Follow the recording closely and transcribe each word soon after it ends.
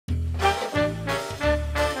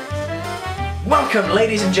Welcome,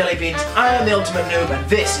 ladies and jelly beans. I am the ultimate noob, and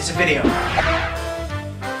this is a video.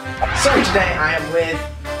 So today I am with.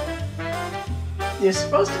 You're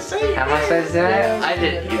supposed to say. How am I supposed to say it? I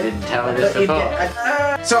didn't. You didn't tell me this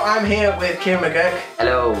before. So I'm here with Kieran McGurk.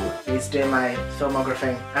 Hello. He's doing my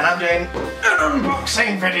filmography, and I'm doing an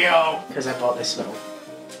unboxing video because I bought this little.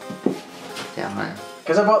 Yeah, man.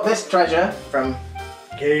 Because I bought this treasure from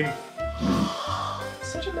Game.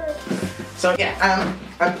 Such a nerd. So yeah,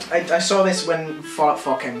 I saw this when Fallout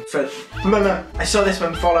 4 came. I saw this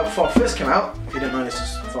when Fallout 4 first came out. If you didn't know, this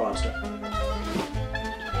is Fallout stuff.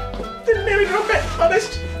 Didn't nearly drop it,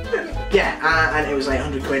 honest. Yeah, and it was like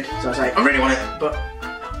 100 quid. So I was like, I really want it, but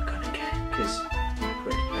I'm not gonna get it because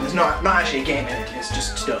quid. And there's not actually a game in it. It's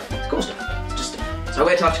just stuff. It's cool stuff. It's just stuff. So I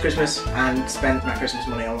waited till after Christmas and spent my Christmas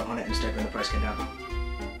money on it instead when the price came down.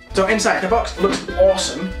 So inside the box looks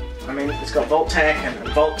awesome. I mean, it's got Vault-Tec and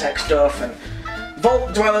Vault-Tec stuff and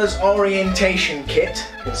Vault Dweller's Orientation Kit,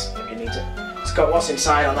 because if you need it. It's got what's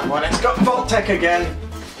inside on that one. It's got Vault-Tec again.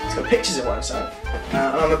 It's got pictures of what's inside.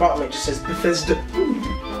 And on the bottom it just says Bethesda.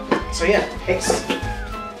 So yeah, it's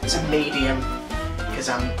a medium, because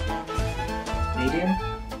I'm medium.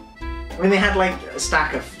 I mean, they had like a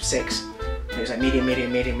stack of 6. It was like medium,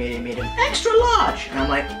 medium, medium, medium, medium, extra large. And I'm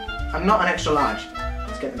like, I'm not an extra large.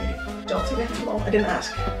 Let's get the medium. Don't think that's long. I didn't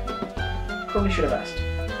ask. Probably should have asked.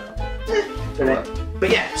 But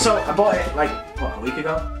yeah, so I bought it like, what, a week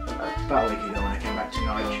ago? About a week ago when I came back to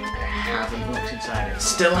Norwich. And I haven't looked inside it. It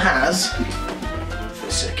still has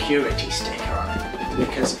the security sticker on it.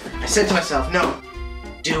 Because I said to myself, no,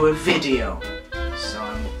 do a video. So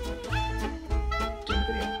I'm doing a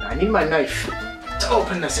video. I need my knife to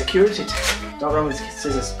open the security tag. Don't run with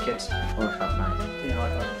scissors, kids. Or a sharp knife.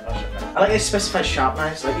 I like to specify sharp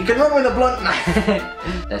knives. Like, you can run with a blunt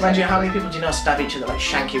knife. Mind you, how many people do you know stab each other, like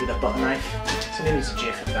shank you with a butter knife? Somebody needs a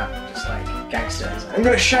gif of that, just like gangsters. I'm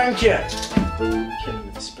gonna shank you! Boom, kill you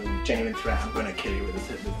with a spoon. Genuine threat, I'm gonna kill you with a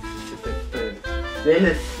spoon. With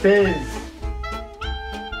a spoon.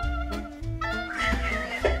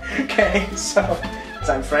 Okay, so, is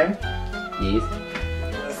that in frame? Yes.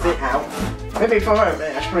 Fit out. Maybe for a moment,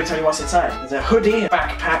 I should probably tell you what's inside. There's a hoodie, a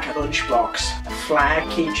backpack, a lunchbox, a flag,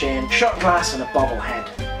 keychain, shot glass, and a bobblehead.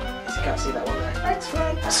 So you can't see that one there. Thanks,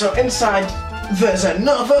 Fred. So inside, there's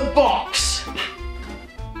another box.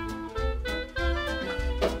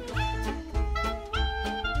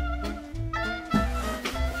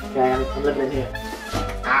 Okay, I'm living in here.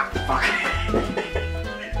 Ah, fuck.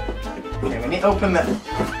 Okay, we need to open that.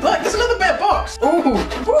 Look, there's another bit of box. Ooh,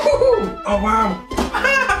 woohoo! Oh wow.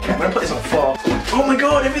 Okay, I'm gonna put this on the floor. Oh my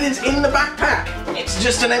god, everything's in the backpack. It's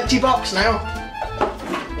just an empty box now.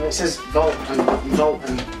 Well, it says Vault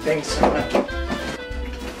and things.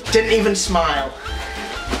 Didn't even smile.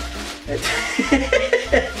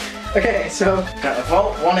 Okay, so got a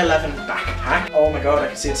Vault 111 backpack. Oh my god, I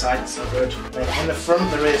can see inside. It's so good. And on the front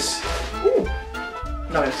there is. Ooh.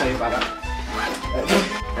 I'm not gonna tell you about that.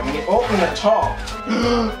 And when you open the top.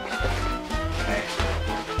 Okay.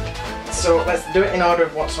 So let's do it in order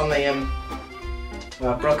of what's on the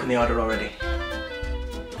well, I've broken the order already.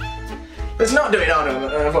 Let's not do it in order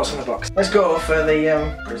of what's on the box. Let's go for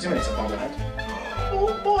the presuming it's a bobblehead.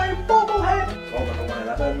 Oh boy, bobblehead! Vault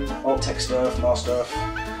 111, Vault-Tec stuff, more stuff.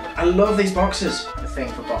 I love these boxes. I have a thing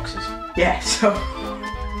for boxes. Yeah, so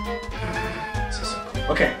this is so cool.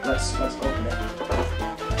 Okay, let's open it.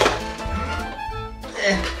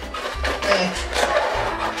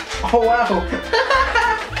 Oh wow!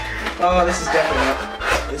 Oh, this is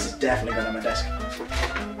definitely going on my desk.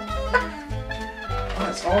 Oh,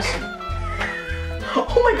 that's awesome.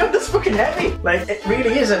 Oh my god, that's fucking heavy! Like, it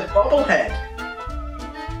really is a bobblehead.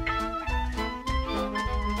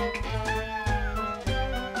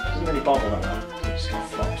 Doesn't really bobble that well. It just kind of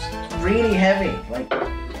flops. It's really heavy. Like.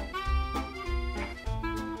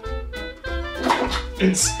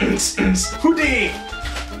 Hoodie!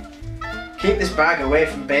 Keep this bag away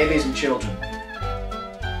from babies and children.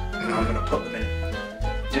 I'm gonna put them in.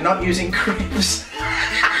 Do not use in cribs.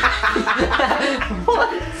 What?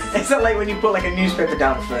 It's not like when you put like a newspaper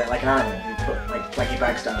down for like an animal. You put like plenty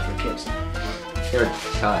bags down for kids. You're a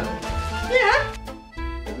child. Yeah.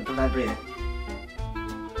 Doesn't prevent breathing.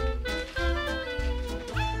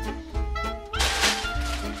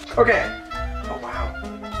 Okay. Oh wow.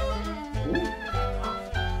 Ooh.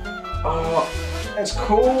 Oh, that's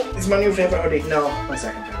cool. It's my new favorite hoodie. No, my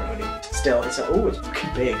second favorite hoodie. Still, it's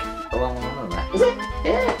fucking big. Is it?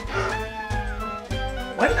 Yeah.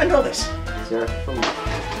 Why didn't I know this? You're a fool.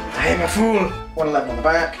 I am a fool. 111 on the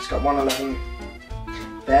back. It's got 111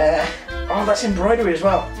 there. Oh, that's embroidery as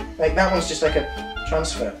well. Like that one's just like a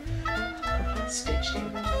transfer. Stitched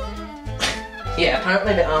in. Yeah,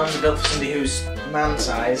 apparently the arms are built for somebody who's man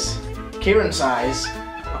size, Kieran size.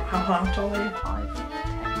 How tall are you?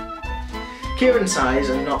 5'10". Kieran size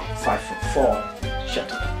and not 5'4".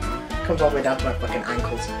 Shut up. Comes all the way down to my fucking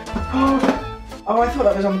ankles. Oh, I thought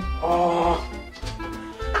that was on. Oh.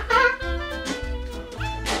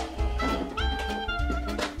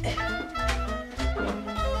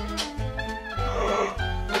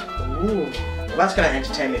 Ooh. Well, that's gonna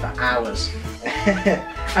entertain me for hours.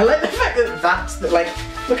 I like the fact that that's the, like,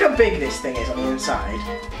 look how big this thing is on the inside.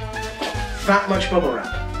 That much bubble wrap.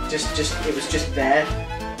 It was just there.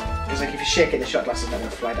 It's like if you shake it, the shot glass is not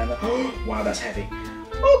gonna fly down there. Wow, that's heavy.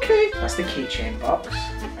 Okay. That's the keychain box,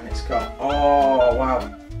 and it's got. Oh wow.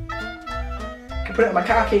 I can put it in my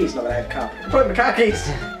car keys. Not that I have a car. I can put it in my car keys.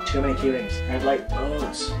 Too many keyrings. I have like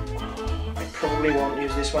those. Oh, I probably won't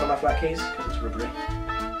use this one on my flat keys because it's rubbery.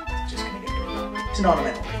 It's just gonna get broken. It's an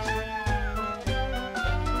ornamental piece.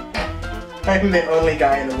 I'm the only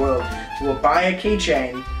guy in the world who will buy a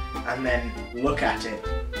keychain and then look at it.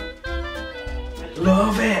 I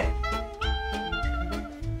love it!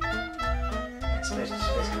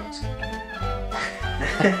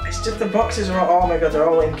 It's just the boxes are all, oh my god, they're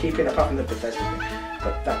all in keeping apart from the Bethesda thing.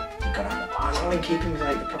 But that, you gotta have the, oh, it's all in keeping with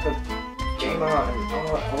like the proper game art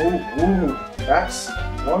and ooh, that's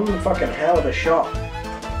one fucking hell of a shot.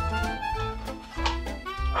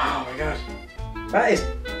 Oh my god. That is,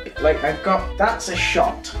 like, I've got, that's a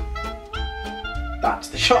shot. That's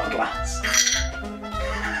the shot glass.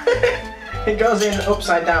 It goes in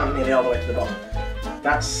upside down nearly all the way to the bottom.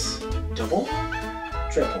 That's double?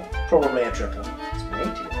 Triple. Probably a triple. It's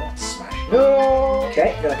weighty. Oh, smash. No!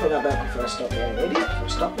 Okay, gonna put that back before I stop being an idiot. Before I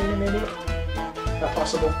stop being an idiot. Is that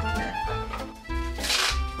possible? Yeah.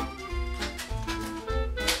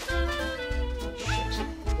 Shit.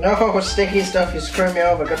 No, sticky stuff, you're screwing me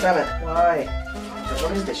over, god damn it. Why?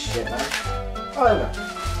 What is this shit, man? Oh, there we go.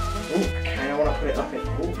 Ooh, I kinda wanna put it up in.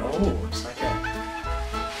 Ooh, it's like a.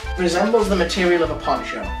 Resembles the material of a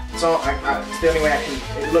poncho. So it's the only way I can.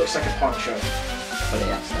 It looks like a poncho.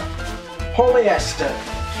 Polyester. Polyester.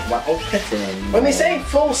 Wow. When they say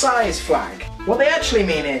full-size flag, what they actually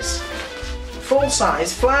mean is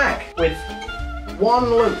full-size flag with one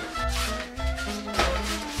loop.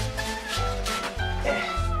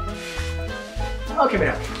 Okay, we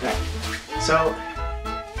know. Right. So,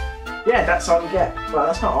 yeah, that's all you get. Well,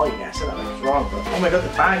 that's not all you get. I said that was wrong, but oh my god, the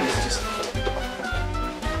bag is just.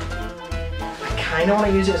 I kind of want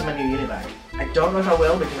to use it as my new uni bag. I don't know if I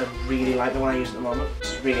will because I really like the one I use at the moment.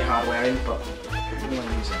 It's really hard wearing, but I really want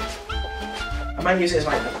to use it. I might use it as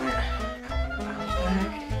my bag. I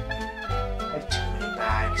have too many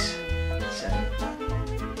bags.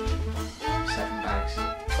 7 bags.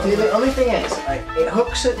 See, the only thing is, like, it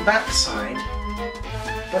hooks at that side,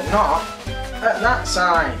 but not at that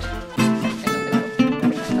side.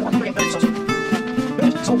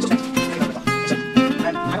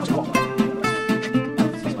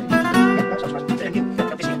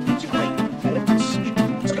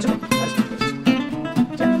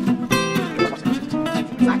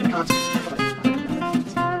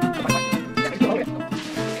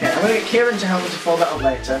 I'm going to get Kieran to help me to fold that up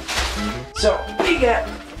later. So we get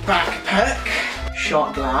backpack,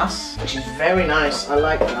 shot glass, which is very nice. I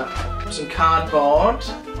like that. Some cardboard,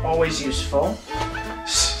 always useful.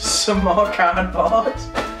 Some more cardboard,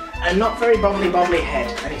 and not very bobbly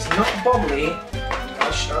head. And it's not bobbly.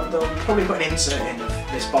 They'll probably put an insert in of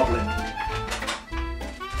this bobbling.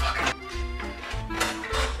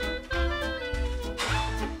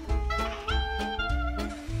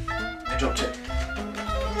 I dropped it.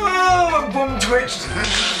 Oh, my bum twitched.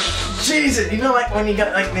 Jesus, you know, like when you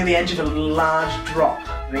get like near the edge of a large drop,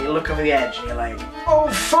 and then you look over the edge and you're like, oh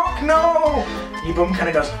fuck no! Your bum kind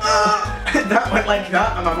of goes, that went like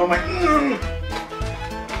that, and my bum went,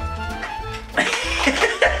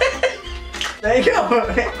 There you go.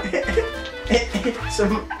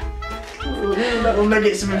 Some little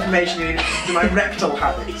nuggets of information you need to my rectal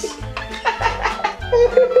habits.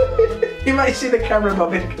 You might see the camera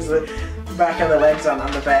bobbing because the back of the legs on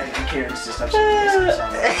the bed and Kieran's just absolutely pissing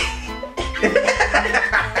himself.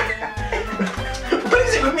 What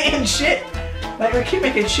is it with me and shit? Like, we keep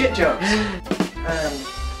making shit jokes.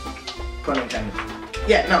 Pun intended.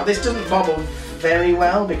 Yeah, no, this doesn't bobble very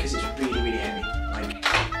well because it's really heavy. Like,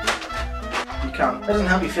 you can't. It doesn't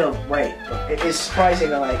help you feel weight, but it is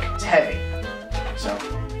surprisingly, like, it's heavy. So,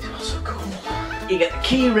 it's also cool. You get the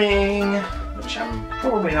key ring, which I'm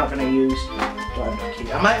probably not going to use.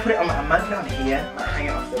 I might put it on. I might put it on here. I might hang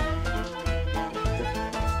it off the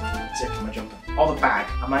zip of my jumper or the bag.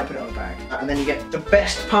 I might put it on the bag, and then you get the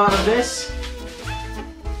best part of this.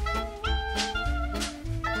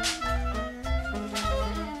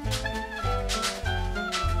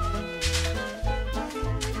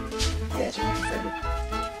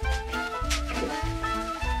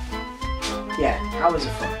 Hours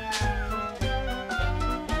of fun.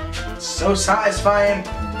 So satisfying.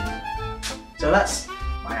 So that's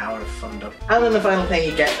my hour of fun done. And then the final thing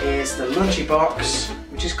you get is the Lunchbox,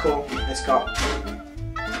 which is cool. It's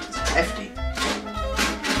hefty.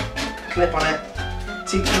 Clip on it.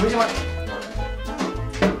 See, the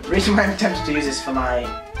reason why I'm tempted to use this for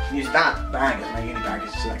use that bag as my uni bag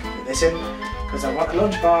is so I can put this in, because I want a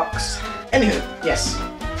lunchbox. Anywho, yes,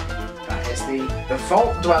 that is the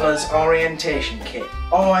Vault Dwellers Orientation Kit.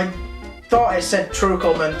 Oh, I thought it said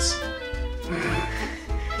truculent.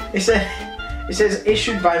 It says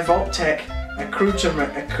issued by Vault-Tec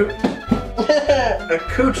accoutrement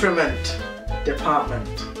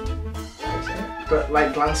department. But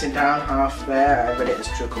like glancing down half there, I read it as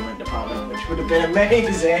truculent department, which would have been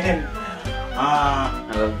amazing.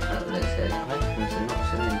 I love the fact that it says items are not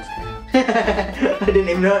cylindrical. I didn't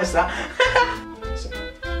even notice that.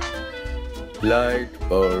 Light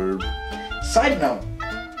bulb. Side note,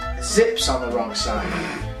 zips on the wrong side.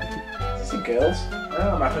 Is it girls? I don't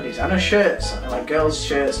know about hoodies. I know shirts, like girls'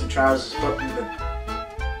 shirts and trousers buttoned the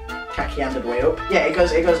khaki-handed way up. Yeah, it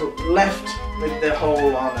goes left with the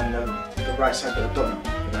hole on and the right side with the button,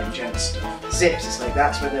 like gents stuff. Zips, it's like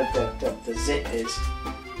that's where the zip is.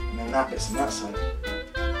 And then that bit's on that side.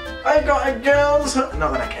 I got a girl's hood.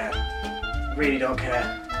 Not that I care. Really don't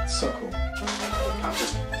care. It's so cool. I'll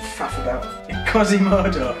just faff about.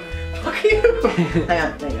 Quasimodo. Fuck you!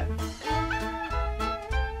 Hang on, there you go.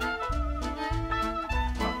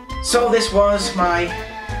 So this was our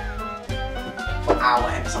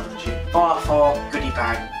anthology. 4x4 goodie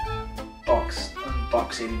bag box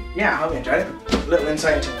unboxing. Yeah, I hope you enjoyed it. A little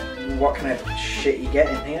insight into what kind of shit you get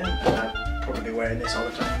in here. I'll probably be wearing this all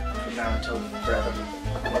the time from now until forever.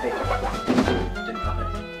 Maybe. Didn't have it.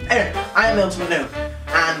 Anyway, I am the Ultimate Noob,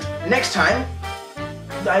 and next time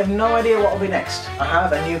I have no idea what will be next. I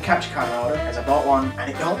have a new capture card order as I bought one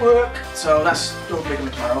and it don't work, so that's don't be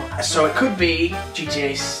coming tomorrow. So it could be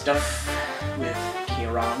GTA stuff with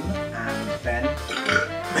Kieran and Ben.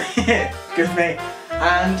 Good for me.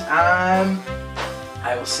 And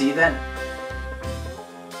I will see you then.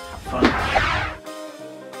 Have fun.